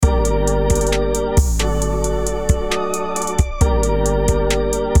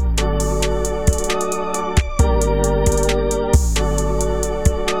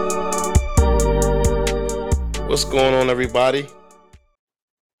everybody?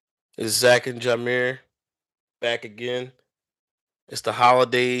 It's Zach and Jameer back again. It's the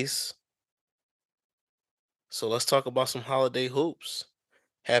holidays, so let's talk about some holiday hoops.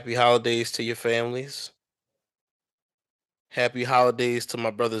 Happy holidays to your families. Happy holidays to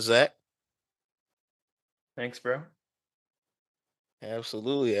my brother Zach. Thanks, bro.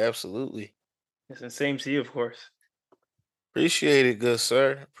 Absolutely, absolutely. It's the same to you, of course. Appreciate it, good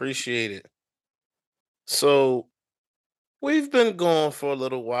sir. Appreciate it. So we've been going for a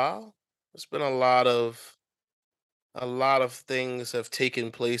little while. It's been a lot of things have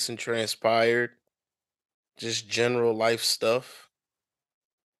taken place and transpired. Just general life stuff.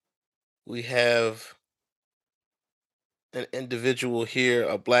 We have an individual here,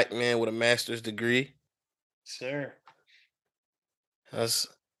 a black man with a master's degree. Sure. That's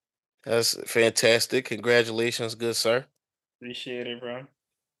that's fantastic. Congratulations, good sir. Appreciate it, bro. I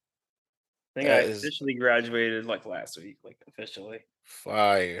think I That is officially graduated like last week, like officially.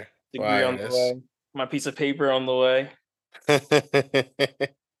 fire. Degree Fire. on the way. My piece of paper on the way.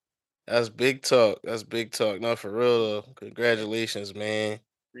 That's big talk. That's big talk. No, for real though. Congratulations, man.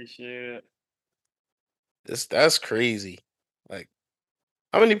 Appreciate it. That's crazy. Like,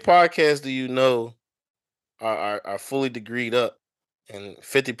 how many podcasts do you know are fully degreed up and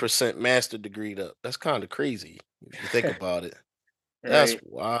 50% master degreed up? That's kind of crazy if you think about it. That's Right.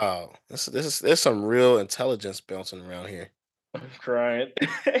 wow. There's some real intelligence bouncing around here. I'm crying.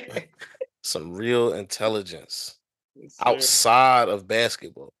 Some real intelligence Yes, sir. outside of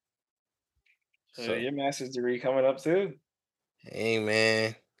basketball. So So, your master's degree coming up too. hey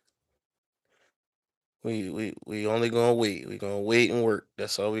man, we only gonna wait. We gonna wait and work.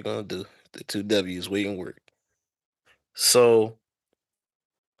 That's all we gonna do. The two W's, wait and work. So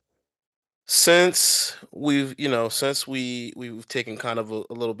since we've taken kind of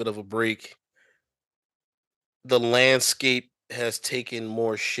a little bit of a break, the landscape has taken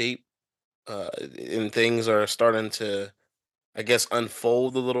more shape, and things are starting to, I guess,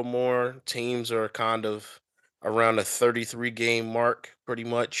 unfold a little more. Teams are kind of around a 33 game mark, pretty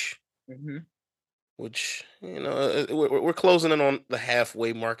much, Hmm. which, we're closing in on the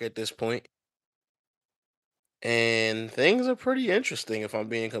halfway mark at this point. And things are pretty interesting, if I'm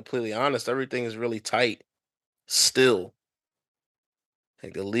being completely honest. Everything is really tight still.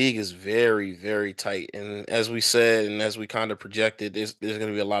 Like, the league is very, very tight. And as we said, and as we kind of projected, there's going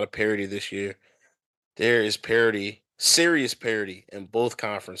to be a lot of parity this year. There is parity, serious parity in both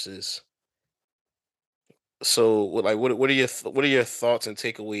conferences. So, what are your thoughts and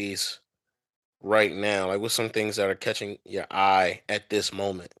takeaways right now? Like, what's some things that are catching your eye at this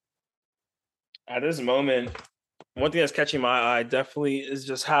moment? At this moment, one thing that's catching my eye definitely is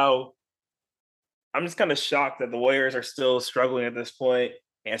just how I'm just kind of shocked that the Warriors are still struggling at this point,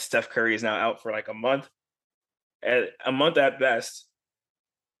 and Steph Curry is now out for like a month at best.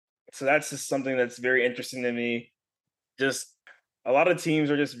 So that's just something that's very interesting to me. Just a lot of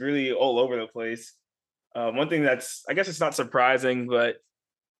teams are just really all over the place. One thing that's, I guess it's not surprising, but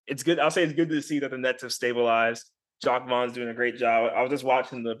it's good. I'll say it's good to see that the Nets have stabilized. Jock Vaughn's doing a great job. I was just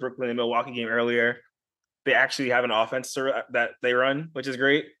watching the Brooklyn and Milwaukee game earlier. They actually have an offense that they run, which is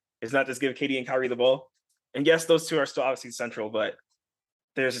great. It's not just give Katie and Kyrie the ball. And yes, those two are still obviously central, but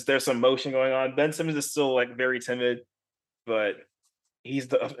there's some motion going on. Ben Simmons is still like very timid, but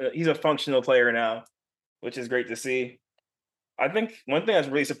he's a functional player now, which is great to see. I think one thing that's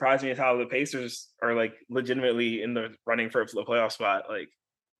really surprised me is how the Pacers are like legitimately in the running for a playoff spot. Like,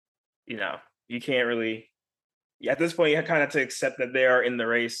 you know, you can't really at this point you kind of have to accept that they are in the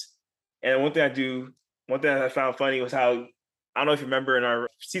race. And one thing that I found funny was how I don't know if you remember in our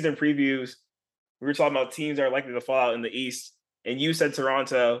season previews, we were talking about teams that are likely to fall out in the East, and you said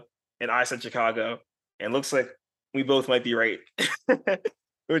Toronto, and I said Chicago, and it looks like we both might be right,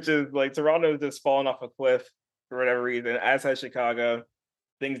 which is like Toronto is just falling off a cliff for whatever reason. As has Chicago,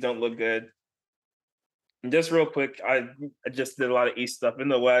 things don't look good. And just real quick, I just did a lot of East stuff in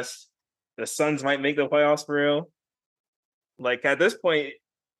the West. The Suns might make the playoffs for real. Like at this point,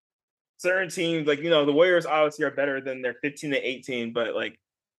 certain teams, like the Warriors obviously are better than their 15 to 18, but like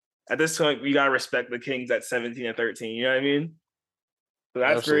at this point, we gotta respect the Kings at 17 and 13. You know what I mean? So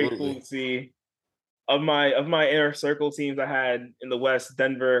that's very cool Absolutely. to see. Of my inner circle teams I had in the West,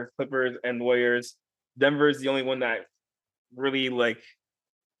 Denver, Clippers, and Warriors. Denver is the only one that really like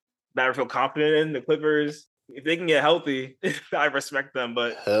that I feel confident in. The Clippers, if they can get healthy, I respect them.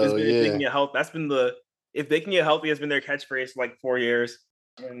 But Hell if they can yeah. get healthy, that's been the if they can get healthy has been their catchphrase for like 4 years.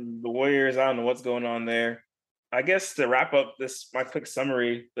 And the Warriors, I don't know what's going on there. I guess to wrap up this my quick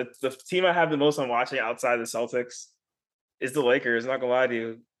summary, the team I have the most on watching outside the Celtics is the Lakers. Not gonna lie to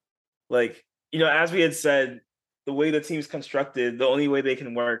you. Like, as we had said, the way the team's constructed, the only way they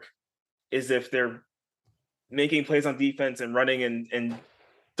can work is if they're making plays on defense and running and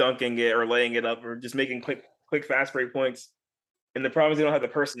dunking it or laying it up or just making quick fast break points. And the problem is they don't have the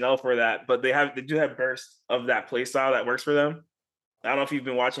personnel for that, but they do have bursts of that play style that works for them. I don't know if you've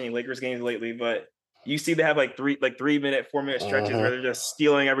been watching any Lakers games lately, but you see they have like 3 minute, 4 minute stretches where Mhm. they're just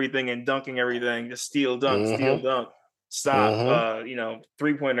stealing everything and dunking everything, just steal, Mhm. dunk, stop, Mhm.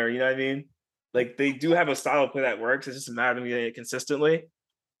 3-pointer, you know what I mean? Like they do have a style of play that works. It's just a matter of getting it consistently.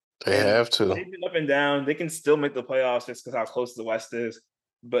 They And have to. they've been up and down. They can still make the playoffs just because how close the West is.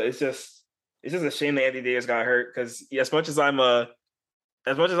 But it's just a shame that Anthony Davis got hurt because as much as I'm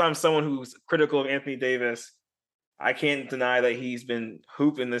someone who's critical of Anthony Davis, I can't deny that he's been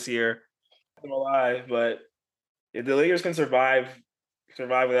hooping this year. I'm not gonna lie, but if the Lakers can survive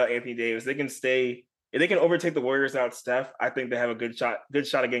without Anthony Davis, they can stay. If they can overtake the Warriors without Steph, I think they have a good shot of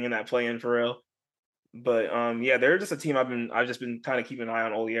getting in that play in for real. But yeah, they're just a team I've just been kind of keeping an eye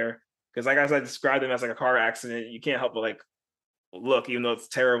on all year because, like I described them as like a car accident. You can't help but like look, even though it's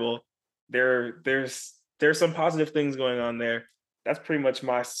terrible. There's some positive things going on there. That's pretty much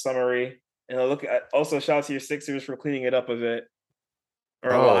my summary. And I look at also shout out to your Sixers for cleaning it up a bit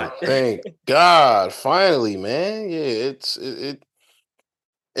or a Oh, lot. thank God! Finally, man. Yeah,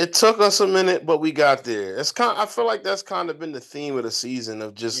 it took us a minute, but we got there. I feel like that's kind of been the theme of the season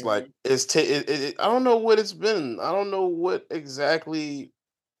of just like Mhm. I don't know what it's been. I don't know what exactly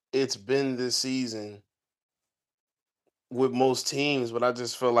it's been this season with most teams, but I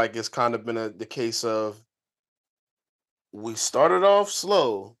just feel like it's kind of been the case of we started off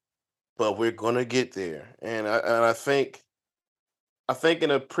slow, but we're gonna get there. And I think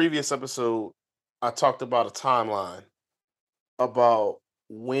in a previous episode I talked about a timeline about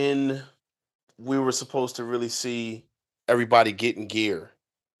when we were supposed to really see everybody get in gear.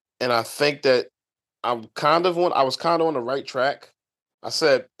 And I think that I was kind of on the right track. I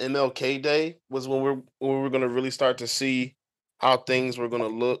said MLK Day was when we were going to really start to see how things were going to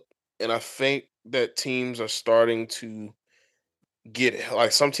look, and I think that teams are starting to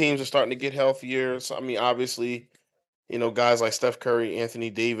like some teams are starting to get healthier. So, I mean, obviously, guys like Steph Curry, Anthony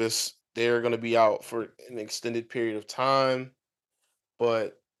Davis, they're going to be out for an extended period of time,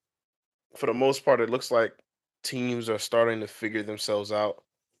 but for the most part, it looks like teams are starting to figure themselves out,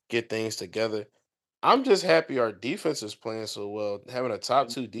 get things together. I'm just happy our defense is playing so well. Having a top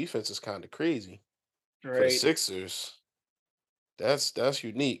two defense is kind of crazy for the Right. Sixers. That's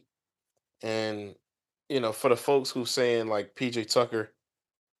unique. And for the folks who saying like PJ Tucker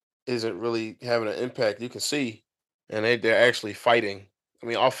isn't really having an impact, you can see, and they're actually fighting. I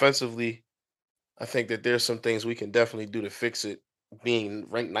mean, offensively, I think that there's some things we can definitely do to fix it. Being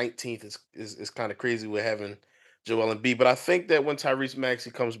ranked 19th is kind of crazy with having Joel Embiid, but I think that when Tyrese Maxey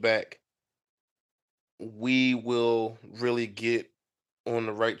comes back, we will really get on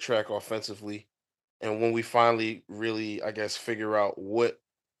the right track offensively. And when we finally really, I guess, figure out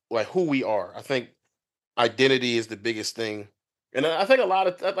like who we are, I think identity is the biggest thing. And I think a lot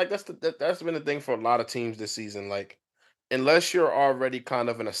of like that's been the thing for a lot of teams this season. Like, unless you're already kind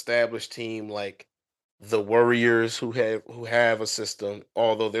of an established team, like the Warriors who have a system,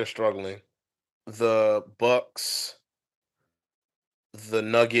 although they're struggling, the Bucks, the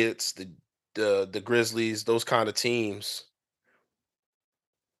Nuggets, the Grizzlies, those kind of teams,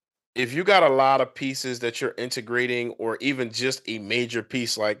 if you got a lot of pieces that you're integrating or even just a major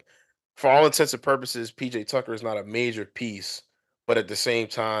piece, like for all intents and purposes, PJ Tucker is not a major piece, but at the same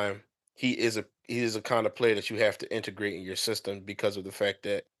time, he is a kind of player that you have to integrate in your system because of the fact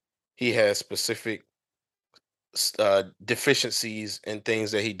that he has specific deficiencies and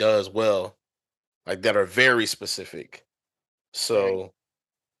things that he does well, like that are very specific. Right. So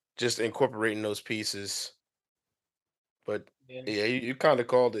just incorporating those pieces. But Yeah. yeah, you kind of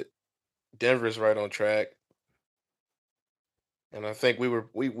called it. Denver's right on track. And I think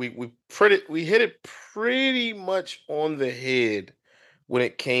we hit it pretty much on the head when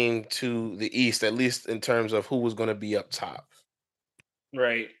it came to the East, at least in terms of who was going to be up top.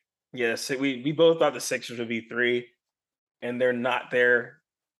 Right. Yes. We both thought the Sixers would be three, and they're not there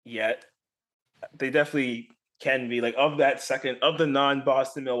yet. They definitely can be like of that second of the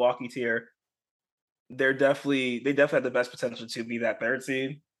non-Boston Milwaukee tier. They definitely have the best potential to be that third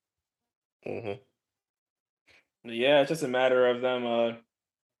seed. Hmm. But yeah, it's just a matter of them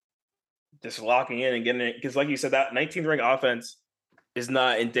just locking in and getting it. Because like you said, that 19th ranked offense is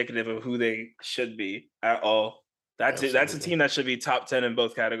not indicative of who they should be at all. That's it. That's a Absolutely. team that should be top 10 in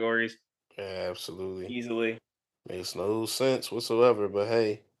both categories Yeah, absolutely. easily. Makes no sense whatsoever. But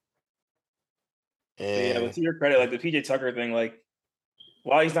hey, But yeah, but and to your credit, like the PJ Tucker thing, like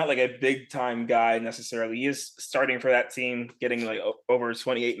while he's not like a big time guy necessarily, he is starting for that team, getting like over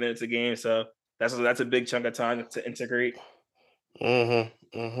 28 minutes a game. So that's a big chunk of time to integrate. Mhm.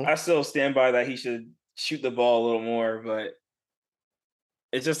 Mhm. I still stand by that he should shoot the ball a little more, but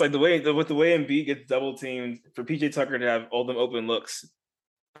it's just like with the way Embiid gets double teamed for PJ Tucker to have all them open looks.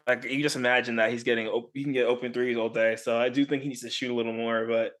 Like you just imagine that he can get open threes all day. So I do think he needs to shoot a little more,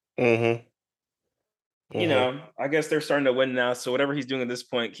 but Mhm. Mhm. I guess they're starting to win now. So whatever he's doing at this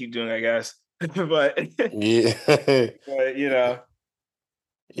point, keep doing, I guess. but Yeah. but Yeah,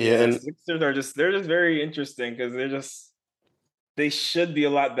 yeah, and Sixers are they're just very interesting because they should be a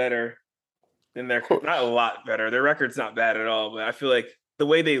lot better than of their not a course. lot better. Their record's not bad at all, but I feel like the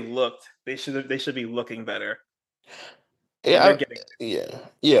way they looked, they should be looking better, and they're Yeah, getting yeah.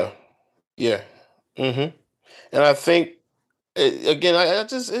 Yeah. Yeah. Mhm. And I think again, I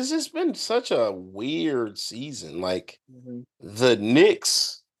just it's just been such a weird season. Like Mhm. the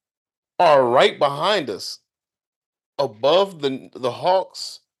Knicks are right behind us, above the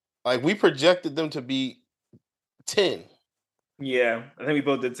Hawks. Like we projected them to be 10. Yeah, I think we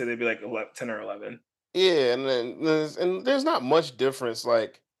both did say they'd be like 11, 10 or 11. Yeah, and then there's not much difference.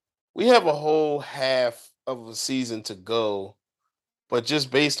 Like we have a whole half of a season to go, but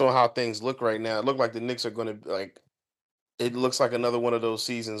just based on how things look right now, it look like the Knicks are going to like. It looks like another one of those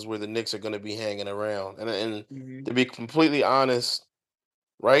seasons where the Knicks are going to be hanging around. And Mhm. to be completely honest,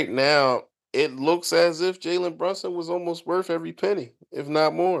 right now it looks as if Jalen Brunson was almost worth every penny, if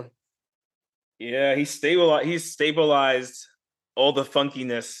not more. Yeah, He's stabilized all the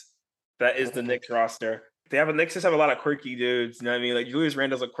funkiness that is the Mhm. Knicks roster. Knicks just have a lot of quirky dudes. You know what I mean? Like Julius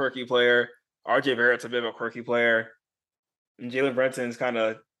Randle's a quirky player. RJ Barrett's a bit of a quirky player. And Jalen Brunson's kind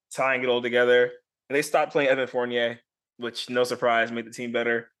of tying it all together. And they stopped playing Evan Fournier, which no surprise made the team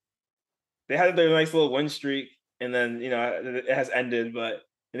better. They had their nice little win streak, and then it has ended. But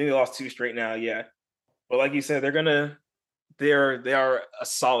I think they lost two straight now. Yeah, but like you said, they are a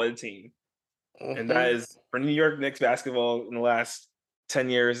solid team, and that Mhm. is for New York Knicks basketball in the last 10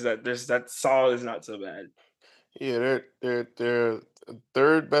 years. That solid is not so bad. Yeah, they're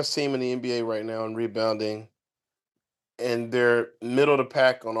third best team in the NBA right now in rebounding, and they're middle of the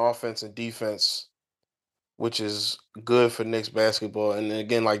pack on offense and defense, which is good for Knicks basketball. And then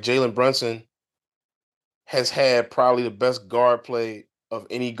again, like Jalen Brunson has had probably the best guard play of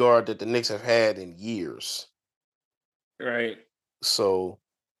any guard that the Knicks have had in years. Right, So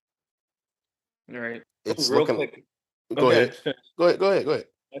right. Oh, it's real looking. quick. Go Okay, ahead. finish. Go ahead. Go ahead. Go ahead.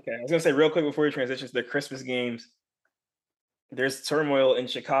 Okay, I was gonna say real quick before we transition to the Christmas games. There's turmoil in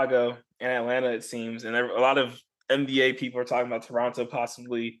Chicago and Atlanta, it seems, and a lot of NBA people are talking about Toronto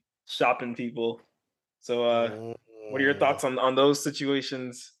possibly shopping people. So, what are your Mm. thoughts on those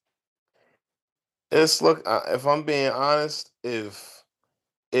situations? It's look. If I'm being honest, if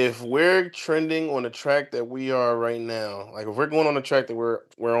we're trending on the track that we are right now, like if we're going on the track that we're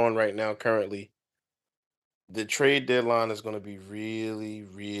on right now currently, the trade deadline is going to be really,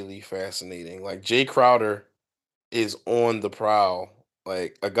 really fascinating. Like Jay Crowder is on the prowl.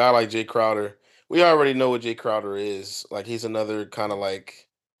 Like a guy like Jay Crowder, we already know what Jay Crowder is. Like he's another kind of like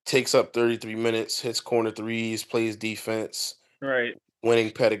takes up 33 minutes, hits corner threes, plays defense, Right.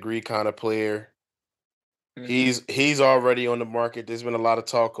 winning pedigree kind of player. Hmm. He's already on the market. There's been a lot of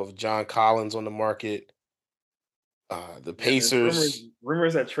talk of John Collins on the market. The Yeah, there's Pacers,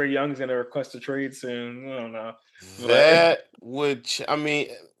 rumors that Trey Young's gonna request a trade soon. I don't know, but that would I mean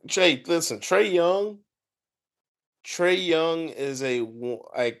Trey, listen, Trey Young is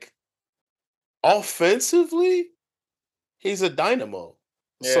like offensively, he's a dynamo.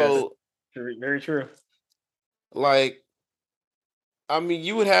 yeah, that's So very true. like I mean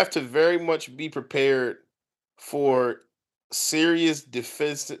you would have to very much be prepared for serious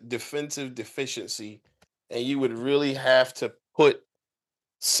defensive deficiency, and you would really have to put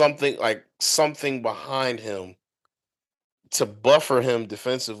something behind him to buffer him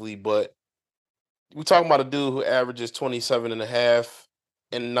defensively. But we're talking about a dude who averages 27 and a half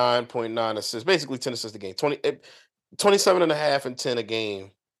and 9.9 assists, basically 10 assists a game, 27 and a half and 10 a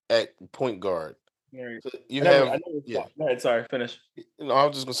game at point guard. Right. So you I have, never yeah, thought. Go ahead. Sorry, finish. I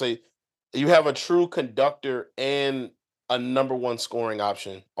was just going to say, you have a true conductor and a number one scoring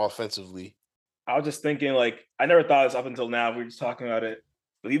option offensively. I was just thinking, like, I never thought this up until now. We were just talking about it.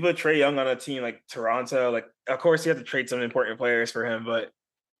 But you put Trey Young on a team like Toronto, like, of course, you have to trade some important players for him. But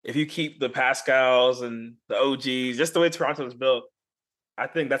if you keep the Pascals and the OGs, just the way Toronto is built, I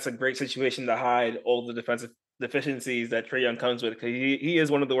think that's a great situation to hide all the defensive deficiencies that Trey Young comes with because he is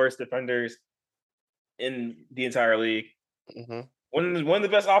one of the worst defenders in the entire league. Hmm. One of the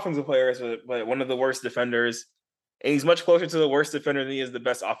best offensive players, but one of the worst defenders. and he's much closer to the worst defender than he is the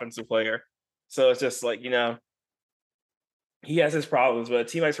best offensive player. So it's just like he has his problems, but a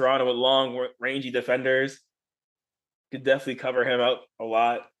team like Toronto with long, rangy defenders could definitely cover him out a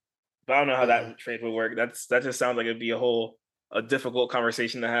lot. But I don't know how Mhm. that trade would work. That just sounds like it'd be a difficult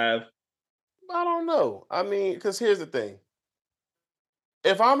conversation to have. I don't know. I mean, because here's the thing: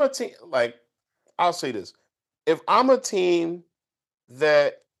 if I'm a team, like I'll say this, if I'm a team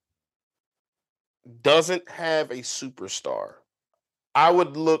that doesn't have a superstar, I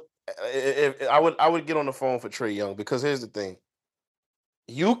would look. If I would get on the phone for Trey Young because here's the thing: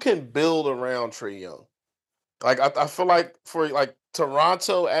 you can build around Trey Young. Like I feel like for like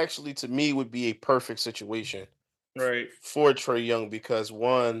Toronto actually to me would be a perfect situation Right. for Trey Young because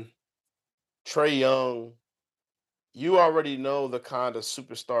one, Trey Young, you already know the kind of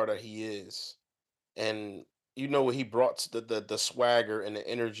superstar that he is. And you know what he brought to the swagger and the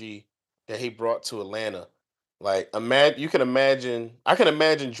energy that he brought to Atlanta. Like imagine you can imagine I can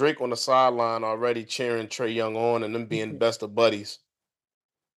imagine Drake on the sideline already cheering Trey Young on and them being best of buddies.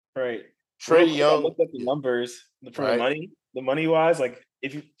 Right. Trey Real quick, I Young, looked at the yeah, numbers for right. the money wise. Like,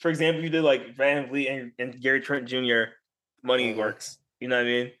 if you, for example, if you did like Van Vliet and Gary Trent Jr., money Mm-hmm. works. You know what I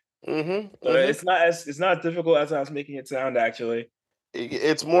mean? Mm-hmm. So Mm-hmm. it's not as difficult as I was making it sound. Actually.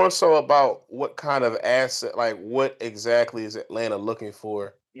 It's more so about what kind of asset, like what exactly is Atlanta looking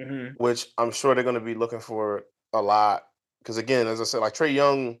for, Hmm. which I'm sure they're going to be looking for a lot. Because again, as I said, like Trey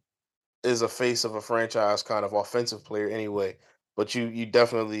Young is a face of a franchise kind of offensive player anyway. But you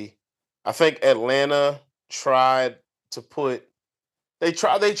definitely, I think Atlanta tried to put they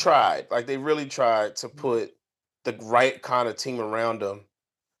tried like they really tried to put the right kind of team around them,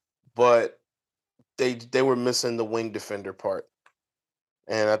 but they were missing the wing defender part,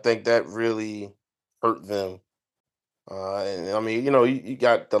 and I think that really hurt them. And I mean, you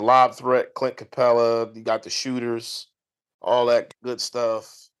got the lob threat, Clint Capella, you got the shooters, all that good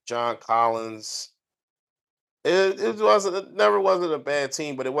stuff. John Collins. It never wasn't a bad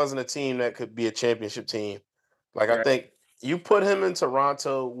team, but it wasn't a team that could be a championship team. Like I Right. think you put him in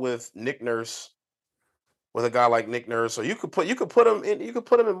Toronto with Nick Nurse, with a guy like Nick Nurse, or you could put him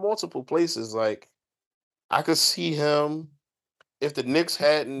in multiple places. Like I could see him if the Knicks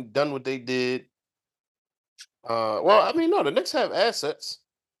hadn't done what they did. Well, I mean, no, the Knicks have assets.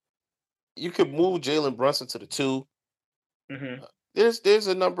 You could move Jalen Brunson to the two. Hmm. There's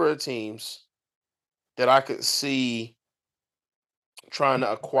a number of teams that I could see trying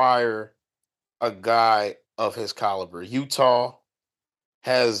to acquire a guy of his caliber. Utah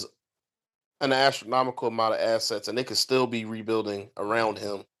has an astronomical amount of assets, and they could still be rebuilding around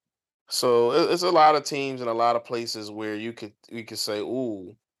him. So it's a lot of teams and a lot of places where you could say,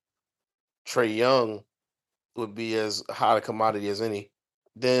 "Ooh, Trey Young would be as hot a commodity as any."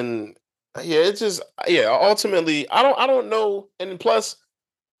 Then yeah, it's just yeah. Ultimately, I don't know. And plus,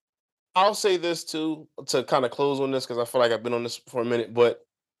 I'll say this too to kind of close on this because I feel like I've been on this for a minute. But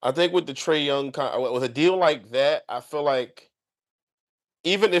I think with the Trey Young with a deal like that, I feel like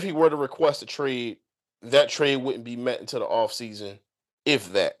even if he were to request a trade, that trade wouldn't be met until the offseason,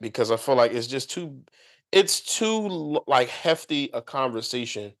 if that, because I feel like it's too like hefty a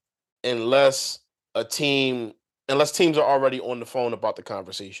conversation unless a team unless teams are already on the phone about the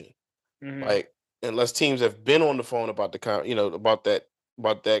conversation. Hmm. Like unless teams have been on the phone about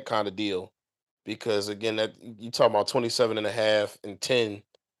about that kind of deal. Because again, that you talk about 27 and a half and 10,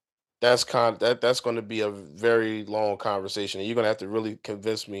 that's going to be a very long conversation. And you're going to have to really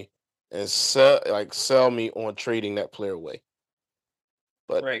convince me and sell me on trading that player away.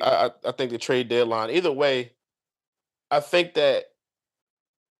 But Right. I think the trade deadline, either way, I think that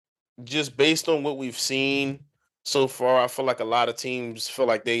just based on what we've seen so far, I feel like a lot of teams feel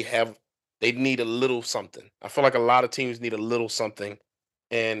like they need a little something. I feel like a lot of teams need a little something.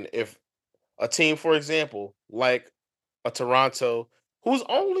 And if a team, for example, like a Toronto, who's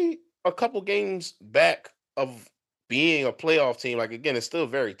only a couple games back of being a playoff team, like again, it's still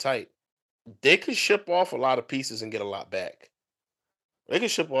very tight. They could ship off a lot of pieces and get a lot back. They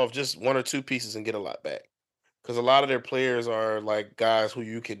could ship off just one or two pieces and get a lot back. Because a lot of their players are like guys who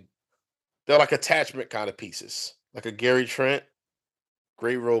they're like attachment kind of pieces. Like a Gary Trent,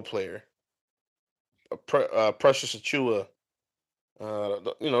 great role player. Precious Achua,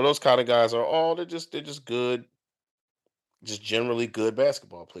 those kind of guys are all they're just good, just generally good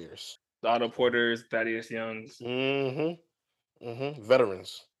basketball players. The Otto So, Porters, Thaddeus Youngs.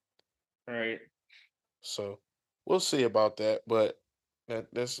 veterans. Right. So we'll see about that, but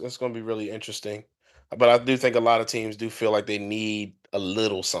that's going to be really interesting. But I do think a lot of teams do feel like they need a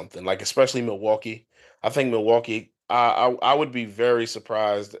little something, like especially Milwaukee. I think Milwaukee. I would be very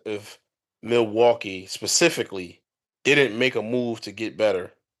surprised if Milwaukee specifically. didn't make a move to get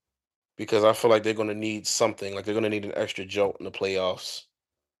better because I feel like they're going to need something. Like they're going to need an extra jolt in the playoffs.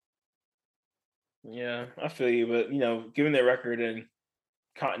 Yeah, I feel you, but given their record and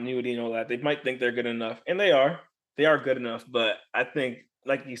continuity and all that, they might think they're good enough, and they are. They are good enough, but I think,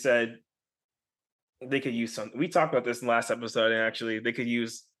 like you said, they could use some. We talked about this in the last episode, and actually, they could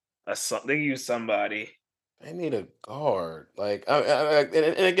use they could use somebody. They need a guard. Like, and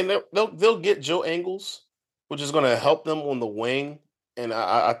again, they'll get Joe Ingles, which is going to help them on the wing, and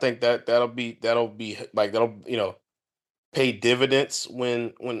I think that that'll be like that'll pay dividends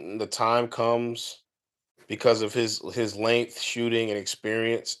when the time comes because of his length, shooting, and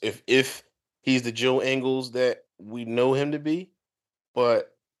experience. If he's the Joe Ingles that we know him to be,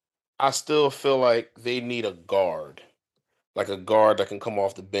 but I still feel like they need a guard, like a guard that can come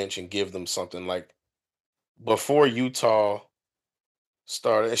off the bench and give them something. Like before Utah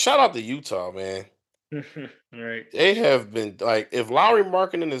started, and shout out to Utah, man. Right. They have been like, if Lowry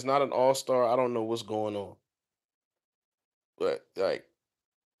Markkinen is not an all star, I don't know what's going on. But like,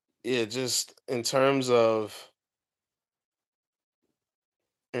 yeah, just in terms of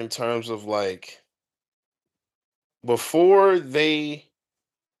like before they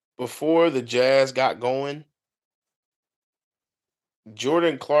before the Jazz got going,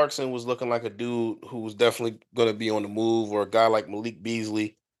 Jordan Clarkson was looking like a dude who was definitely going to be on the move, or a guy like Malik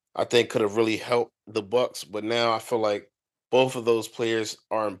Beasley, I think could have really helped the Bucks. But now I feel like both of those players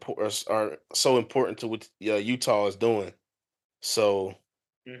are so important to what Utah is doing. So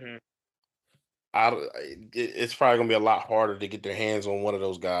Hmm. it's probably going to be a lot harder to get their hands on one of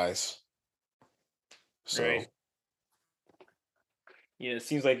those guys. Right. So Yeah, it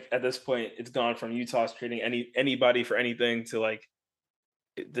seems like at this point it's gone from Utah's trading anybody for anything to like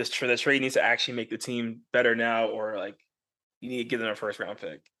the trade needs to actually make the team better now, or like you need to give them a first round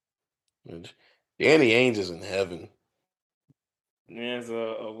pick. and Danny Ainge is in heaven. Man's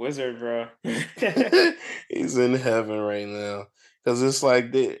a wizard, bro. He's in heaven right now because it's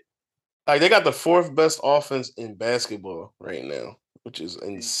like they got the fourth best offense in basketball right now, which is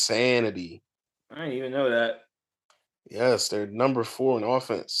insanity. I didn't even know that. Yes, they're number four in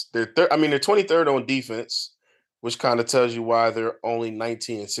offense. I mean, they're 23rd on defense, which kind of tells you why they're only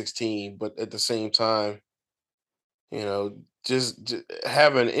 19 and 16. But at the same time, just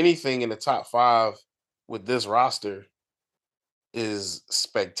having anything in the top five with this roster is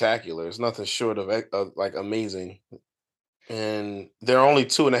spectacular. It's nothing short of like amazing. And they're only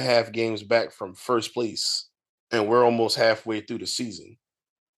 2.5 games back from first place, and we're almost halfway through the season.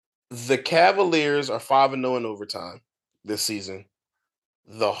 The Cavaliers are 5-0 in overtime this season.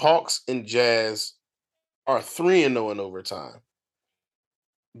 The Hawks and Jazz are 3-0 in overtime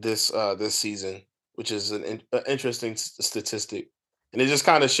this season, which is an interesting statistic, and it just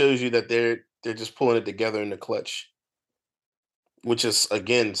kind of shows you that they're just pulling it together in the clutch, which is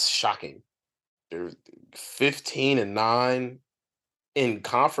again shocking. They're 15-9 in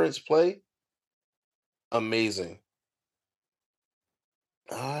conference play. Amazing.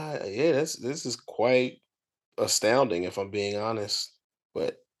 Yeah, this is quite astounding if I'm being honest.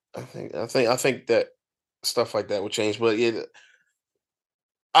 But I think that stuff like that will change. But yeah,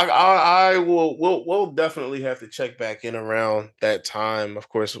 I we'll definitely have to check back in around that time. Of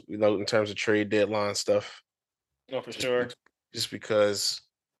course, in terms of trade deadline stuff, No, for just be- sure. just because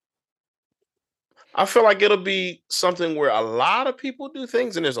I feel like it'll be something where a lot of people do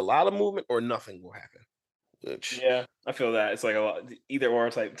things and there's a lot of movement, or nothing will happen. Which Yeah, I feel that it's like a lot either or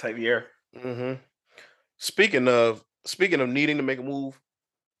type year. hmm speaking of needing to make a move,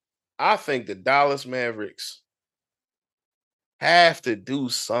 I think the Dallas Mavericks have to do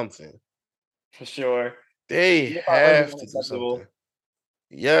something. For sure. They Being 500 is have to do unacceptable. something.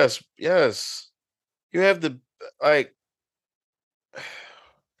 Yes, yes. You have the like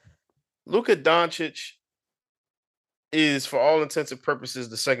Luka Doncic is, for all intents and purposes,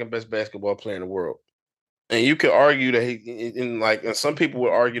 the second best basketball player in the world. And you could argue that and some people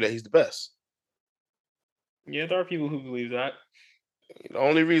would argue that he's the best. Yeah, there are people who believe that. The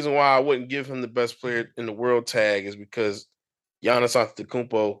only reason why I wouldn't give him the best player in the world tag is because Giannis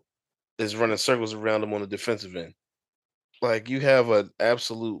Antetokounmpo is running circles around him on the defensive end. Like, you have an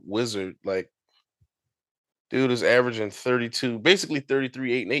absolute wizard. Like, dude is averaging 32, basically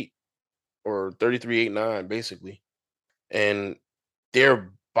 33, 8 and 8, or 33, 8 and 9, basically. And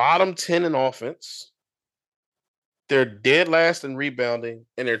they're bottom 10 in offense. They're dead last in rebounding,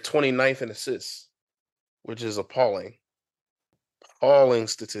 and they're 29th in assists, which is appalling. Appalling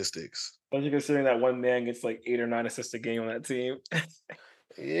statistics. Especially considering that one man gets like 8 or 9 assists a game on that team.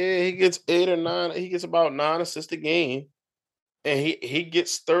 Yeah, he gets 8 or 9. He gets about 9 assists a game, and he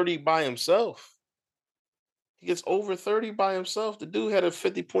gets 30 by himself. He gets over 30 by himself. The dude had a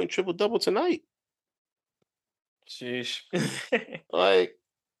 50-point triple double tonight. Sheesh. Like,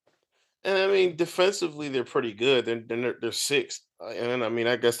 and I mean, defensively, they're pretty good. They're sixth, and I mean,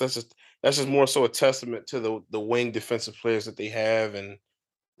 I guess that's just more so a testament to the wing defensive players that they have and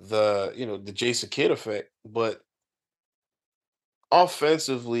the Jason Kidd effect. But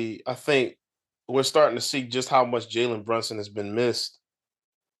offensively, I think we're starting to see just how much Jalen Brunson has been missed.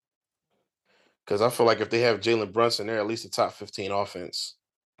 Because I feel like if they have Jalen Brunson, they're at least a top 15 offense.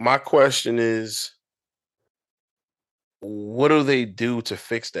 My question is, what do they do to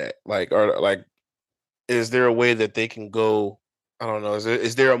fix that? Is there a way that they can go? I don't know.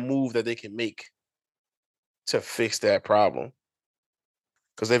 Is there a move that they can make to fix that problem?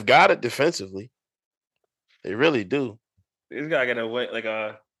 Because they've got it defensively. They really do. This guy got to win like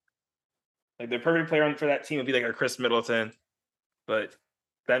the perfect player for that team would be like a Chris Middleton, but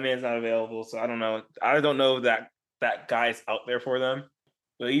that man's not available. So I don't know. I don't know if that guy's out there for them.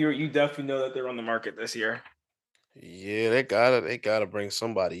 But you definitely know that they're on the market this year. Yeah, they gotta bring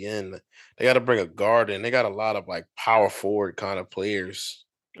somebody in. They gotta bring a guard in. They got a lot of like power forward kind of players.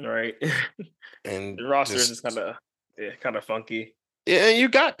 All right. And The roster is just just kind of funky. yeah, and you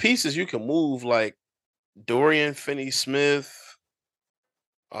got pieces you can move like Dorian Finney Smith.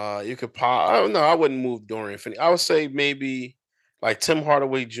 You could pop. I don't know. I wouldn't move Dorian Finney. I would say maybe like Tim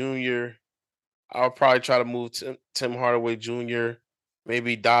Hardaway Jr. I would probably try to move Tim Hardaway Jr.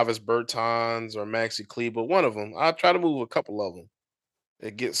 Maybe Davis Bertans or Maxi Kleber. One of them. I'll try to move a couple of them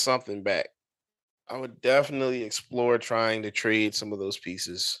and get something back. I would definitely explore trying to trade some of those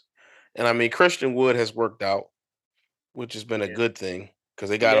pieces. And I mean, Christian Wood has worked out, which has been a Yeah. good thing because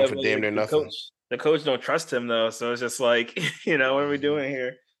they got him Yeah, for but damn like near nothing. the coach don't trust him though. So it's just like, what are we Ye- doing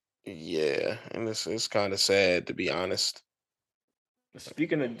here? Yeah, and it's kind of sad to be honest.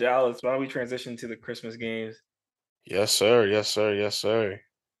 Speaking of Dallas, why don't we transition to the Christmas games? Yes, sir. Yes, sir. Yes, sir.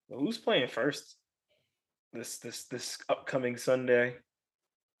 Who's playing first this upcoming Sunday?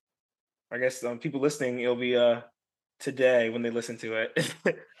 I guess people listening, it'll be today when they listen to it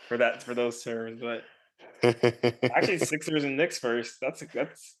for those terms. But actually, Sixers and Knicks first.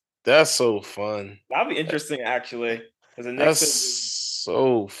 That's so fun. That'll be interesting actually, because the That's Knicks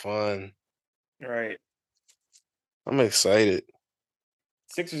so fun. right. I'm excited.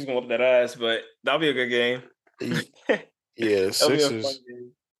 Sixers gonna whoop that ass, but that'll be a good game. Y- Yeah, the That'll be a fun Sixers.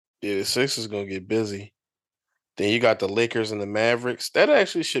 game, Yeah, the Sixers gonna get busy. Then you got the Lakers and the Mavericks. That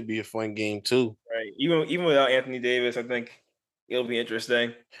actually should be a fun game too. right? Even without Anthony Davis, I think it'll be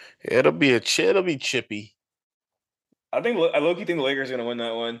interesting. It'll be chippy. I low key think the Lakers are gonna win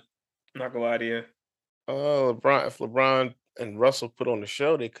that one. I'm not gonna lie to you. If LeBron and Russell put on the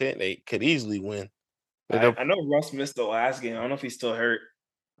show, they could easily win. They'll- I know Russ missed the last game. I don't know if he's still hurt,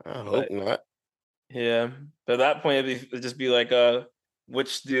 I hope but not. yeah. But at that point, it'd just be like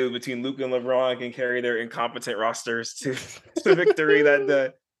which dude between Luke and LeBron can carry their incompetent rosters to to victory that day.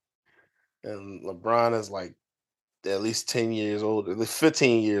 And LeBron is like at least 10 years older, at least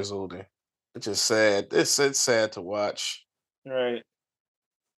 15 years older. It's just sad. It's sad to watch. Right.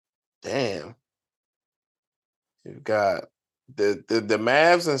 Damn. You've got the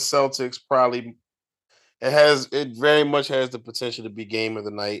Mavs and Celtics probably it very much has the potential to be game of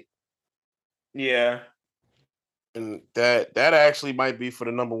the night. Yeah. And that actually might be for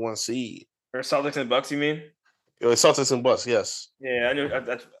the number one seed. Or Celtics and Bucks, you mean? Celtics and Bucks, yes. Yeah, I knew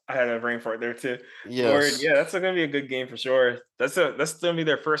I had a brain fart there too. Word, Yes. yeah, that's gonna be a good game for sure. That's gonna be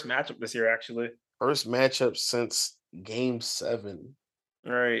their first matchup this year, actually. First matchup since game 7.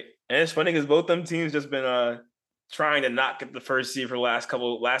 Right, and it's funny because both them teams just been trying to not get the first seed for last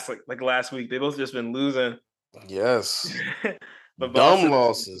last week. They both just been losing, Yes. but Dumb Boston is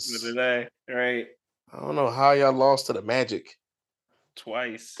losses. today, right? I don't know how y'all lost to the Magic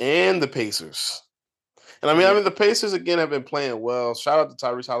Twice. and the Pacers. And Yeah, the Pacers again have been playing well. Shout out to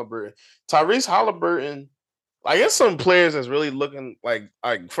Tyrese Halliburton. Tyrese Halliburton, I guess some players that's really looking like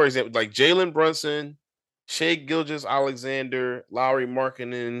for example, like Jalen Brunson, Shea Gilgis Alexander, Lowry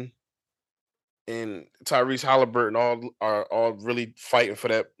Markkinen, and Tyrese Halliburton all really fighting for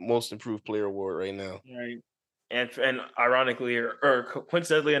that most improved player award right now. right. And ironically, or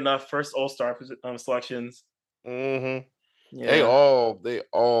coincidentally enough, first All Star selections. hmm They Yeah, all they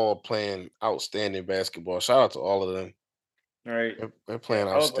all playing outstanding basketball. Shout out to all of them. right. They're Yeah, playing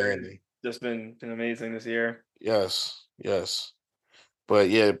Halliburton outstanding. just been amazing this year. Yes, yes. But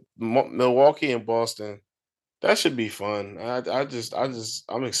yeah, Milwaukee and Boston, that should be fun.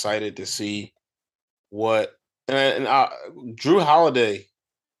 I'm excited to see what Drew Holiday.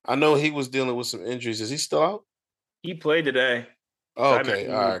 I know he was dealing with some injuries. Is he still out? He played today, so I Okay,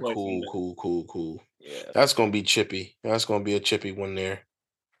 imagine all he will right, play cool, Sunday. cool, cool, cool. Yeah. That's gonna be chippy. That's gonna be a chippy one there.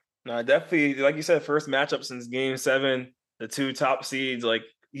 No, definitely, like you said, first matchup since Game 7, the 2 top seeds, like,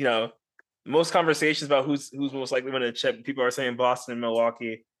 you know, most conversations about who's most likely winning the chip, people are saying Boston and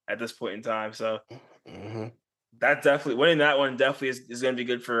Milwaukee at this point in time, so Hmm. that definitely winning that one definitely is gonna be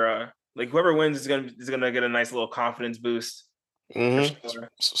good for, like, whoever wins is gonna get a nice little confidence boost for Hmm. sure.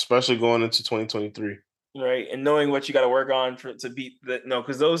 Especially going into 2023. Right, and knowing what you gotta work on for to beat the no,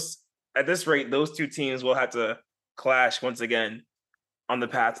 because those at this rate, those 2 teams will have to clash once again on the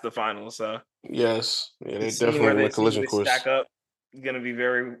path to the finals, so Yes. Yeah, they're seeing definitely where on the they collision stack course. up is gonna be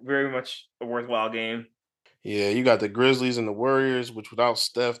very, very much a worthwhile game. Yeah, you got the Grizzlies and the Warriors, which without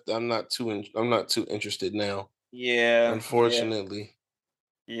Steph, I'm not too interested now. Yeah, yeah, Unfortunately.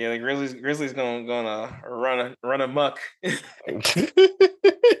 yeah. The Grizzlies gonna run amok.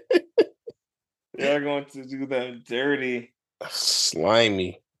 They're going to do them dirty.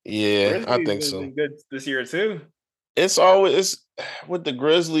 Slimy. Yeah, I Grizzlies think have so. been good this year too. It's always it's with the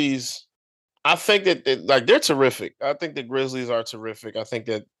Grizzlies. I think that like they're terrific. I think the Grizzlies are terrific. I think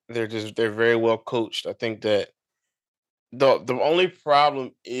that they're very well coached. I think that the only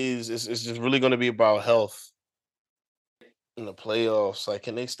problem is just really going to be about health in the playoffs. Like,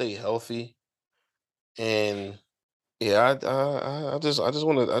 can they stay healthy? And yeah, I just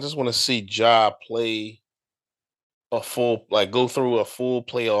want to see Ja play a full like go through a full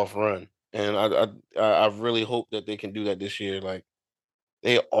playoff run. And I really hope that they can do that this year. Like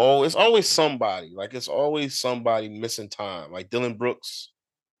it's always somebody. Like it's always somebody missing time. Like Dylan Brooks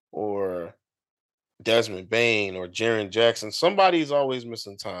or Desmond Bain or Jaren Jackson. Somebody's always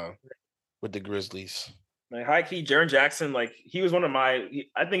missing time with the Grizzlies. Like high key, Jaren Jackson, like he was one of I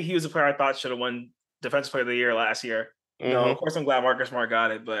think he was a player I thought should have won Defensive Player of the Year last year. No, of Hmm. course I'm glad Marcus Smart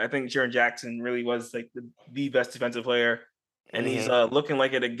got it, but I think Jaren Jackson really was like the best defensive player, and he's Hmm. looking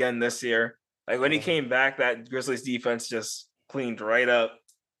like it again this year. Like when he Hmm. came back, that Grizzlies defense just cleaned right up,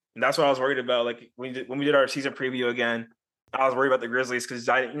 and that's what I was worried about. Like when we did our season preview again, I was worried about the Grizzlies because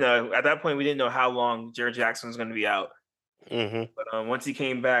at that point we didn't know how long Jaren Jackson was going to be out, Hmm. but once he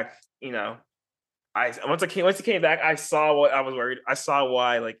came back, once he came back, I saw what I was worried. I saw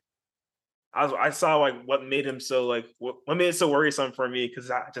why I saw like what made him so what made it so worrisome for me because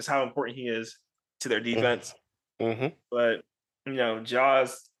just how important he is to their defense. Hmm. But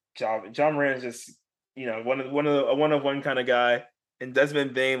John Moran is just one of one kind of guy, and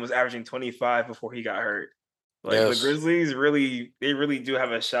Desmond Bain was averaging 25 before he got hurt. Like the Yes. Grizzlies really do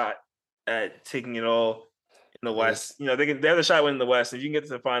have a shot at taking it all in the Mm. West. They have a shot winning the West. If you can get to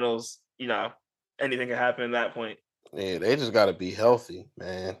the finals, anything can happen at that point. Yeah, they just got to be healthy,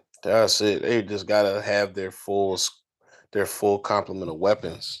 man. That's it. They just got to have their full complement of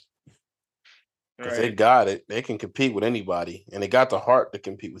weapons because they Right. got it. They can compete with anybody, and they got the heart to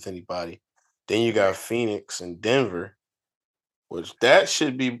compete with anybody. Then you got Right. Phoenix and Denver, which that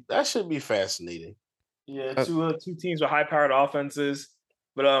should be fascinating. Yeah, Uh, two teams with high powered offenses.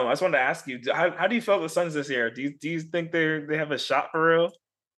 But I just wanted to ask you, how do you feel the Suns this year? Do you think they have a shot for real?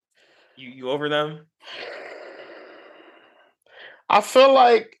 You over them? I feel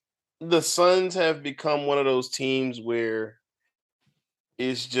like the Suns have become one of those teams where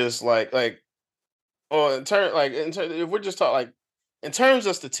it's just or if we're just talking like in terms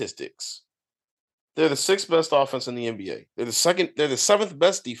of statistics, they're the sixth best offense in the NBA. They're the seventh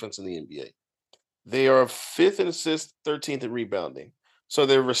best defense in the NBA. They are fifth in assists, 13th in rebounding. So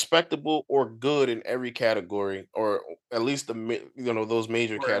they're respectable or good in every category, or at least those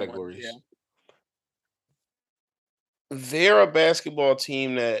major Important ones, yeah. categories. They're a basketball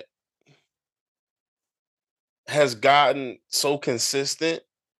team that has gotten so consistent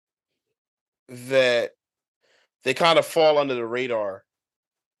that they kind of fall under the radar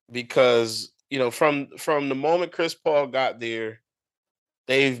because from the moment Chris Paul got there,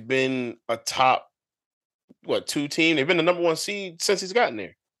 they've been a top two team. They've been the number one seed since he's gotten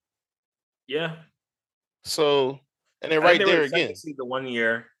there. Yeah. So, and they're I think right they were there the second again. seed the one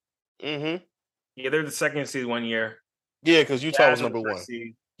year. Hmm. Yeah, they're the second seed one year. Yeah, because Utah was Jazz were the number first one.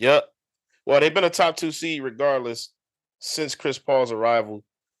 seed. Yep. Well, they've been a top two seed regardless since Chris Paul's arrival,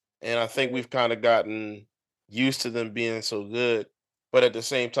 and I think Right. we've kind of gotten used to them being so good. But at the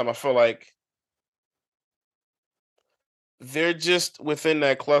same time, I feel like they're just within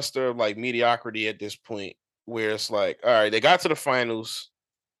that cluster of like mediocrity at this point, where it's like, all right, they got to the finals,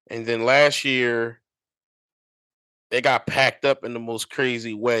 and then last year they got packed up in the most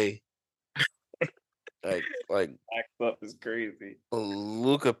crazy way. Like Backed up is crazy.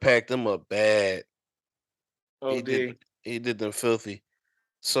 Luca packed them up bad. He did OD. he did them filthy.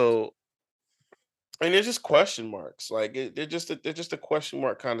 So and they're just question marks. Like they're just a question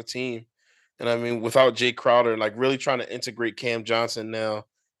mark kind of team And I mean, without Jay Crowder, like really trying to integrate Cam Johnson now,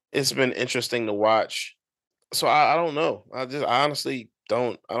 it's been interesting to watch. So I don't know. I honestly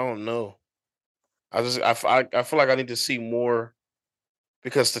don't. I don't know. I feel like I need to see more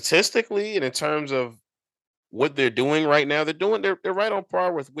because statistically and in terms of what they're doing right now, they're right on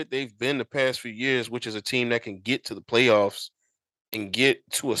par with what they've been the past few years, which is a team that can get to the playoffs and get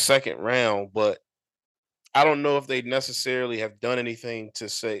to a second round. But I don't know if they necessarily have done anything to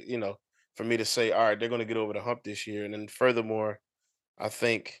say, for me to say, all right, they're going to get over the hump this year. And then furthermore, I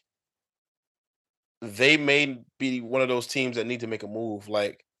think they may be one of those teams that need to make a move.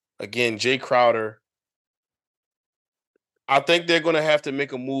 Like again, Jay Crowder. I think they're going to have to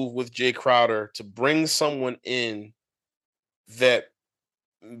make a move with Jay Crowder to bring someone in that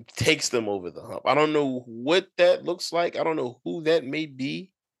takes them over the hump. I don't know what that looks like. I don't know who that may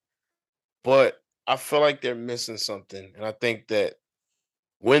be, but I feel like they're missing something. And I think that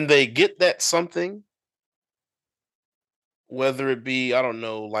when they get that something, whether it be, I don't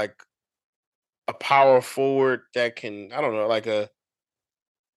know, like a power forward that can, I don't know, like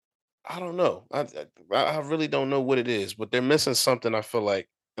I don't know. I really don't know what it is, but they're missing something. I feel like,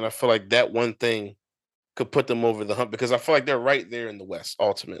 and I feel like that one thing could put them over the hump because I feel like they're right there in the West.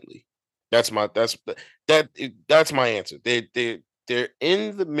 Ultimately, that's my answer. They're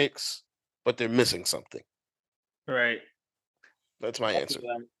in the mix, but they're missing something. Right. That's my I feel answer.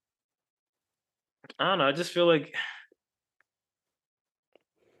 that. I don't know. I just feel like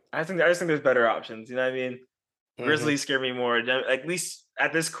I just think there's better options. You know what I mean? Hmm. Grizzlies scare me more. At least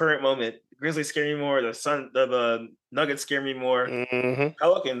at this current moment, Grizzlies scare me more. The Nuggets scare me more. Hmm.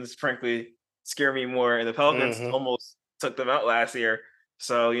 Pelicans, frankly, scare me more. And the Pelicans Hmm. almost took them out last year.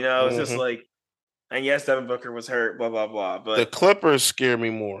 So it's just Hmm. like, and yes, Devin Booker was hurt, blah blah blah. The But Clippers scare me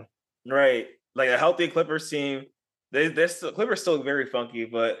more. right, like a healthy Clippers team, they're still Clippers still very funky,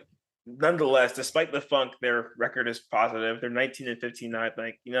 but nonetheless, despite the funk, their record is positive. They're 19 and 15 now, I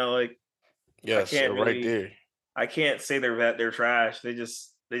think. Like I Yes, can't they're right really there. I can't say they're trash. They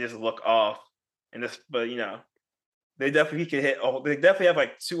just look off. And this but they definitely can hit they definitely have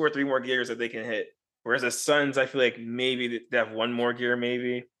like two or three more gears that they can hit. Whereas the Suns, I feel like maybe they have one more gear,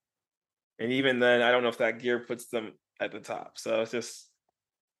 maybe. And even then, I don't know if that gear puts them at the top. So it's just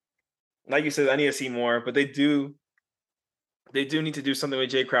like you said, I need to see more, but they do need to do something with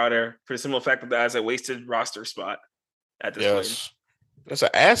Jay Crowder for the simple fact that that has a wasted roster spot at this point. Yes, that's an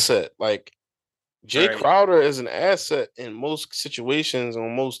asset. Like Jay Right. Crowder is an asset in most situations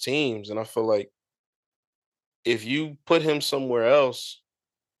on most teams, and I feel like if you put him somewhere else,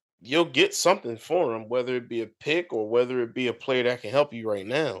 you'll get something for him, whether it be a pick or whether it be a player that can help you right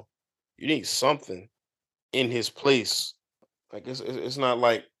now. You need something in his place. Like it's not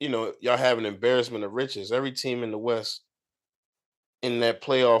like y'all have an embarrassment of riches. Every team in the West in that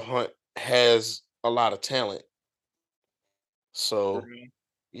playoff hunt has a lot of talent. So Right.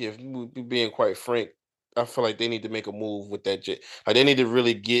 yeah, if you be being quite frank, I feel like they need to make a move with that J. Like they need to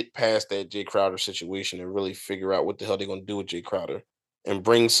really get past that Jay Crowder situation and really figure out what the hell they're gonna do with Jay Crowder and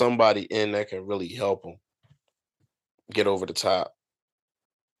bring somebody in that can really help them get over the top.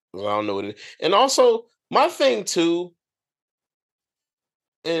 'Cause I don't know what it is. And also my thing too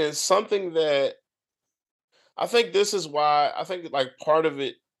is something that I think this is why I think like part of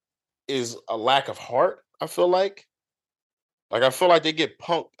it is a lack of heart. I feel like. Like I feel like they get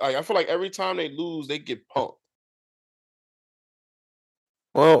punked. Like I feel like every time they lose, they get punked.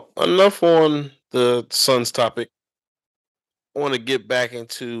 Well, enough on the Suns topic. I want to get back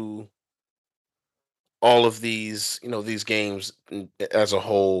into all of these, these games as a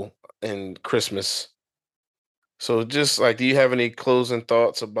whole and Christmas. So just like do you have any closing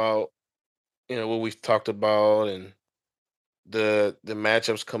thoughts about, what we've talked about and the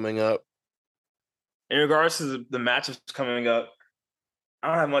matchups coming up? In regards to the matchups coming up, I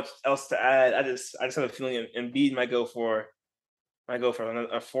don't have much else to add. I just have a feeling Embiid might go for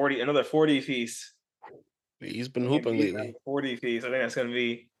another 40 piece. He's been I think hooping Embiid got lately. a 40 piece. I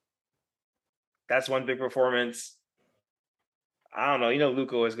think that's one big performance. I don't know.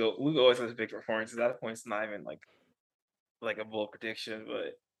 Luca always has big performances. At that point, it's not even like a bold prediction,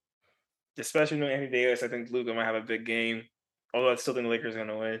 but especially knowing Anthony Davis, I think Luca might have a big game. Although I still think the Lakers are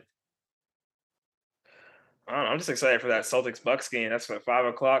gonna win. I don't know, I'm just excited for that Celtics Bucks game. That's at 5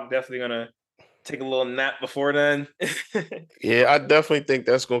 o'clock. Definitely gonna take a little nap before then. Yeah, I definitely think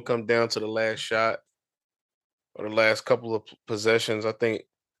that's gonna come down to the last shot or the last couple of possessions. I think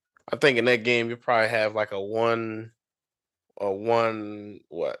in that game you probably have like a one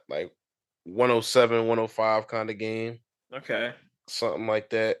what like 107, 105 kind of game, Okay. something like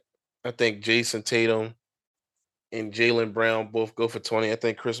that. I think Jason Tatum and Jalen Brown both go for 20. I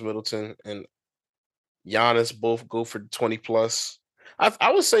think Chris Middleton and Giannis both go for 20 plus.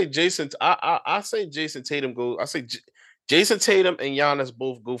 I would say Jason. I say Jason Tatum go. I say Jason Tatum and Giannis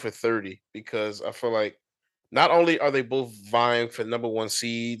both go for 30 because I feel like not only are they both vying for number one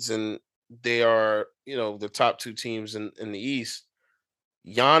seeds and they are the top two teams in the East.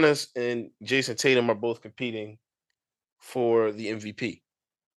 Giannis and Jason Tatum are both competing for the MVP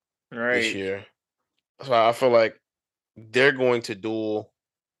this Right. year. So I feel like they're going to duel,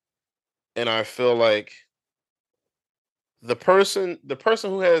 and I feel like the person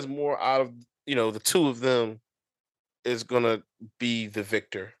who has more out of the two of them is gonna be the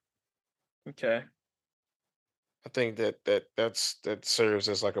victor. Okay. I think that serves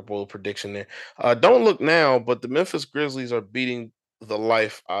as like a bold prediction there. Don't look now, but the Memphis Grizzlies are beating the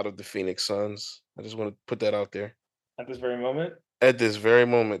life out of the Phoenix Suns. I just want to put that out there. At this very moment. At this very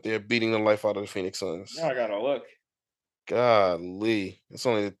moment, they're beating the life out of the Phoenix Now Suns. I gotta look. Golly, it's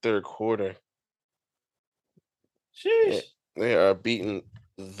only the third quarter. Yeah, Sheesh. they are beating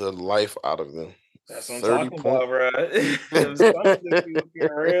the life out of them. That's what I'm 30 talking point. about, bro. Them Suns just be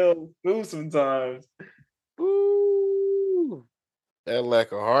looking real cool sometimes. Ooh, that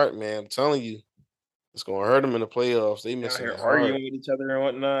lack of heart, man. I'm telling you, it's gonna hurt them in the playoffs. They Out missing here it hard. arguing with each other and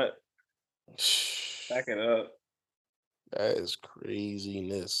whatnot. Back it up. That is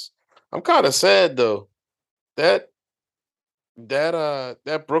craziness. I'm kind of sad though. That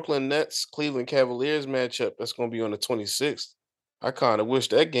that Brooklyn Nets Cleveland Cavaliers matchup that's gonna be on the 26th. I kind of wish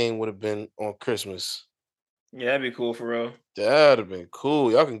that game would have been on Christmas. Yeah, that'd be cool for real. That'd have been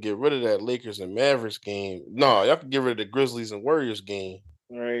cool. Y'all can get rid of that Lakers and Mavericks game. No, y'all can get rid of the Grizzlies and Warriors game.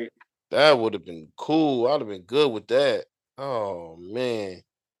 Right. That would have been cool. I'd have been good with that. Oh man.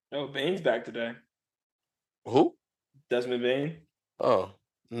 Oh, Bane's back today. Who? Desmond Bane. Oh,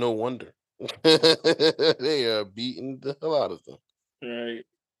 no wonder. They are beating the hell out of them. Right.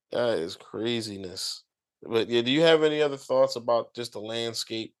 That is craziness. But yeah, do you have any other thoughts about just the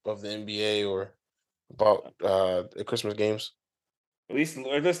landscape of the NBA or about the Christmas games? At least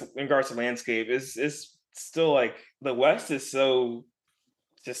or just in regards to landscape, it's still like the West is so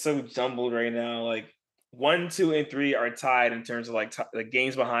just so jumbled right now. Like one, two, and three are tied in terms of like the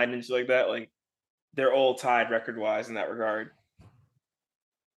games behind and shit like that. Like they're all tied record wise in that regard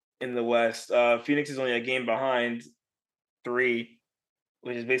in the West. Phoenix is only a game behind three,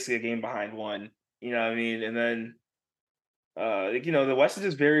 which is basically a game behind one. You know what I mean? And then like, the West is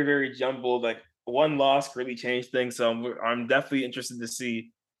just very, very jumbled. Like one loss could really change things. So I'm definitely interested to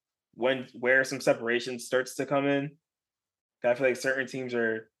see where some separation starts to come in. I feel like certain teams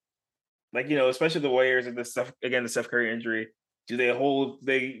are like, especially the Warriors and the Steph Curry injury. Do they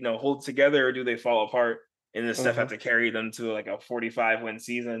hold together or do they fall apart? And then Steph have Hmm. to carry them to like a 45 win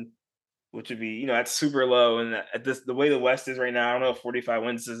season, which would be, that's super low. And at the way the West is right now, I don't know if 45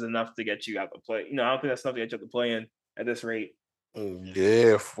 wins is enough to get you out the play. I don't think that's enough to get you out the play in at this rate.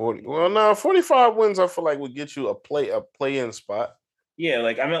 Yeah, 40. Well, no, 45 wins I feel like would get you a play-in spot. Yeah,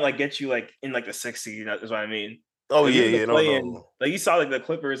 like I meant like get you like in like the 60s, is what I mean. Oh Like yeah, even the yeah, no, play in, no. like you saw like the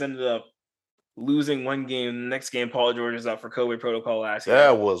Clippers ended up losing one game. The next game, Paul George is out for COVID protocol last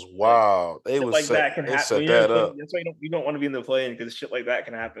That game. was Like wild. They shit was like set that can they happen. set When you're in the that play, up. that's why you don't want to be in the play in because shit like that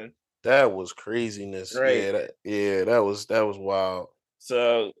can happen. That was craziness. Right. Yeah, that was wild.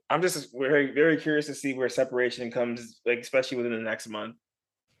 So I'm just very, very curious to see where separation comes, like especially within the next month.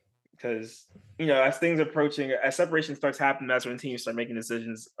 Because as things approaching, as separation starts happening, that's when teams start making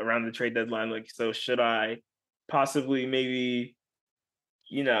decisions around the trade deadline. Like, so should I possibly maybe,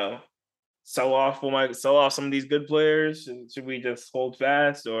 you know, sell off some of these good players? Should we just hold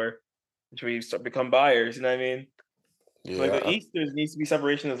fast, or should we start become buyers? You know what I mean? So like Yeah. the East, there needs to be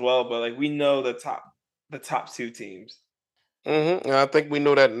separation as well, but like we know the top two teams. And I think we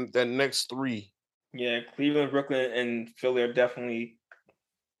know that next three. Yeah, Cleveland, Brooklyn, and Philly are definitely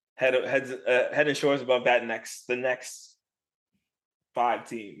head and shoulders above the next five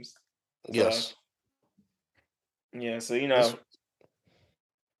teams. So Yes. yeah, so This go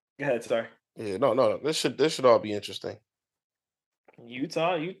ahead, sorry. yeah, no. This should all be interesting.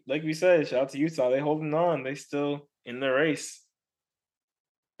 Utah, you like we said, shout out to Utah. They holding on. They still in the race.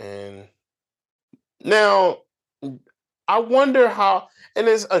 And now I wonder how and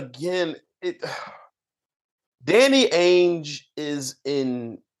it's again it Danny Ainge is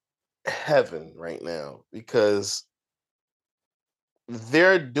in heaven right now because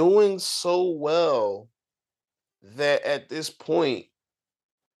they're doing so well that at this point,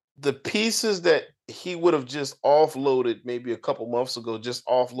 the pieces that he would have just offloaded maybe a couple months ago, just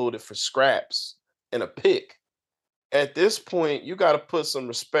offloaded for scraps and a pick. At this point, you got to put some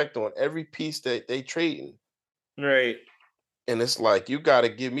respect on every piece that they trading. Right. And it's like you got to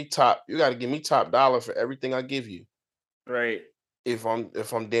give me top dollar for everything I give you. Right. If I'm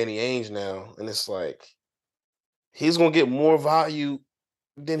Danny Ainge now, and it's like he's gonna get more value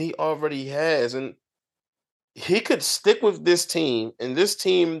than he already has, and he could stick with this team, and this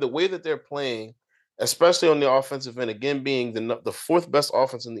team, the way that they're playing, especially on the offensive end, again being the fourth best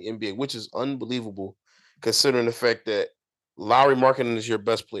offense in the NBA, which is unbelievable considering the fact that Lowry Markkinen is your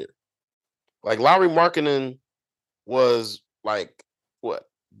best player. Like Lowry Markkinen was like what,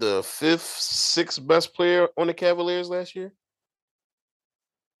 the fifth, sixth best player on the Cavaliers last year.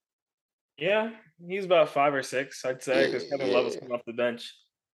 Yeah, he's about 5 or 6, I'd say, because Kevin Love was Yeah, coming off the bench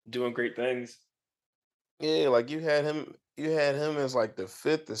doing great things. yeah, like you had him as like the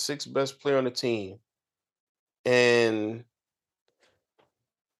fifth or sixth best player on the team, and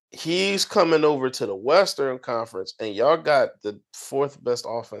he's coming over to the Western Conference, and y'all got the fourth best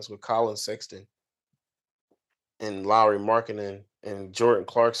offense with Colin Sexton and Lowry Markkinen and Jordan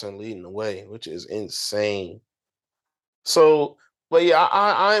Clarkson leading the way, which is insane. So, but yeah,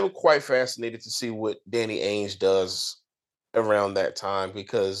 I am quite fascinated to see what Danny Ainge does around that time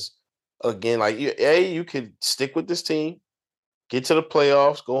because, again, like you could stick with this team, get to the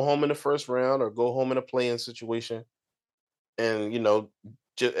playoffs, go home in the first round, or go home in a play-in situation, and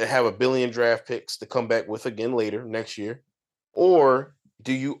just have a billion draft picks to come back with again later next year, or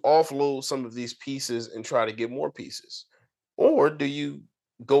do you offload some of these pieces and try to get more pieces, or do you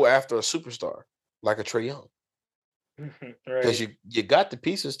go after a superstar like a Trey Young because Right. you got the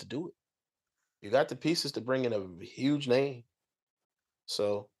pieces to do it. You got the pieces to bring in a huge name.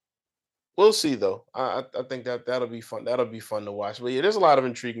 So we'll see though. I think that'll be fun. That'll be fun to watch. But yeah, there's a lot of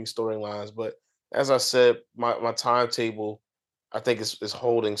intriguing storylines. But as I said, my timetable, I think is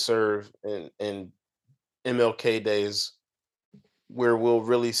holding serve in MLK days where we'll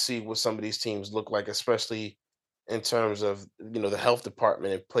really see what some of these teams look like, especially in terms of the health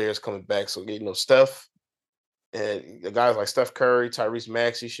department and players coming back. So Steph and the guys like Steph Curry, Tyrese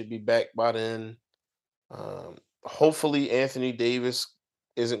Maxey should be back by then. Um, Hopefully Anthony Davis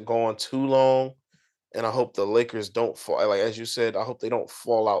isn't going too long, and I hope the Lakers don't fall. Like as you said, I hope they don't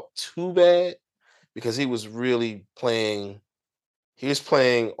fall out too bad because he was really playing. He was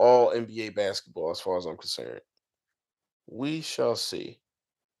playing all NBA basketball, as far as I'm concerned. We shall see.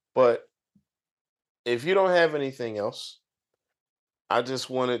 But if you don't have anything else, I just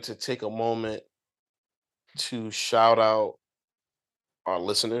wanted to take a moment to shout out our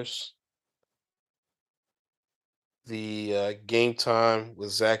listeners. The Game Time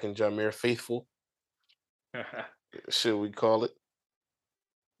with Zach and Jameer Faithful, should we call it?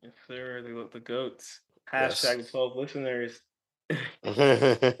 Yes, sir. The goats. Yes. Hashtag the 12 listeners.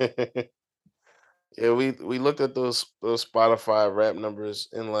 Yeah, we looked at those Spotify rap numbers,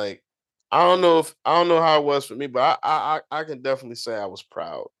 and like I don't know how it was for me, but I can definitely say I was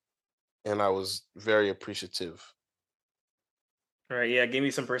proud and I was very appreciative. Right. Yeah. Give me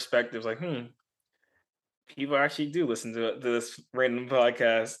some perspectives. Like, people actually do listen to this random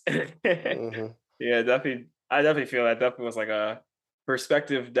podcast. Hmm. Yeah, definitely. I definitely feel that definitely was like a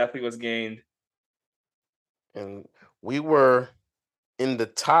perspective. Definitely was gained. And we were in the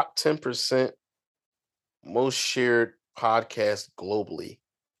top 10% most shared podcast globally,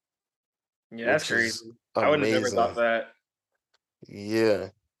 Yeah, that's which crazy. is I would have never thought amazing. that. Yeah.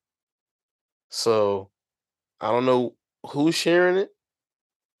 So I don't know who's sharing it,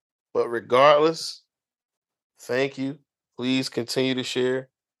 but regardless, thank you. Please continue to share.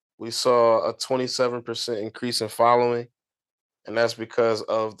 We saw a 27% increase in following, and that's because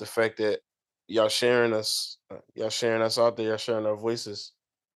of the fact that y'all sharing us out there, y'all sharing our voices.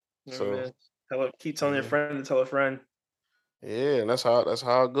 So Man. Keep telling your yeah, friend to tell a friend. yeah, and that's how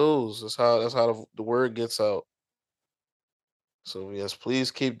it goes. That's how the word gets out. So yes,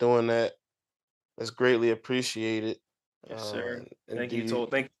 please keep doing that. It's greatly appreciated. Yes, sir. And Thank do you. you?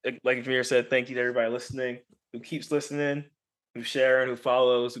 Like Jameer said, thank you to everybody listening, who keeps listening, who's sharing, who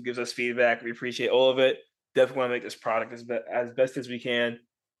follows, who gives us feedback. We appreciate all of it. Definitely want to make this product as best as we can.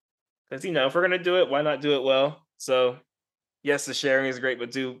 Because if we're gonna do it, why not do it well? So yes, the sharing is great,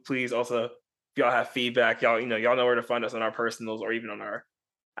 but do please also, if y'all have feedback, y'all know where to find us on our personals or even on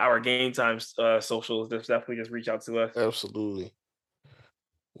our game times socials. Just definitely just reach out to us. Absolutely.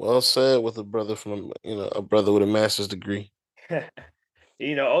 Well said with a brother from a brother with a master's degree.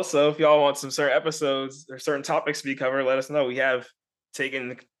 Also, if y'all want some certain episodes or certain topics to be covered, let us know. We have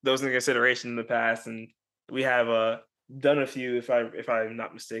taken those into consideration in the past, and we have done a few, if I'm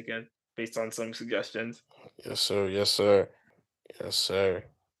not mistaken, based on some suggestions. Yes, sir. Yes, sir. Yes, sir.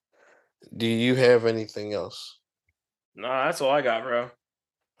 Do you have anything else? Nah, that's all I got, bro.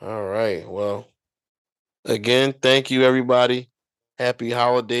 All right. Well, Again, thank you, everybody. Happy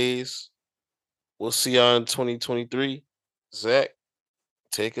holidays. We'll see y'all in 2023. Zach,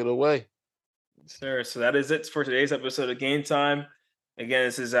 take it away. Sure. So that is it for today's episode of Game Time. Again,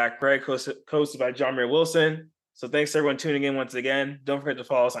 this is Zach Craig, hosted by John Mayer Wilson. So thanks to everyone tuning in once again. Don't forget to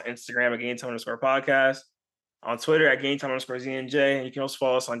follow us on Instagram at Game Time _podcast, on Twitter at Game Time _ZNJ, and you can also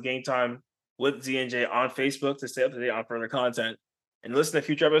follow us on Game Time with ZNJ on Facebook to stay up to date on further content. And listen to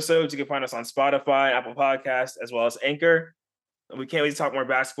future episodes. You can find us on Spotify, Apple Podcasts, as well as Anchor. And we can't wait to talk more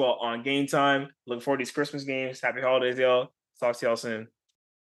basketball on Game Time. Look forward to these Christmas games. Happy holidays, y'all. Talk to y'all soon.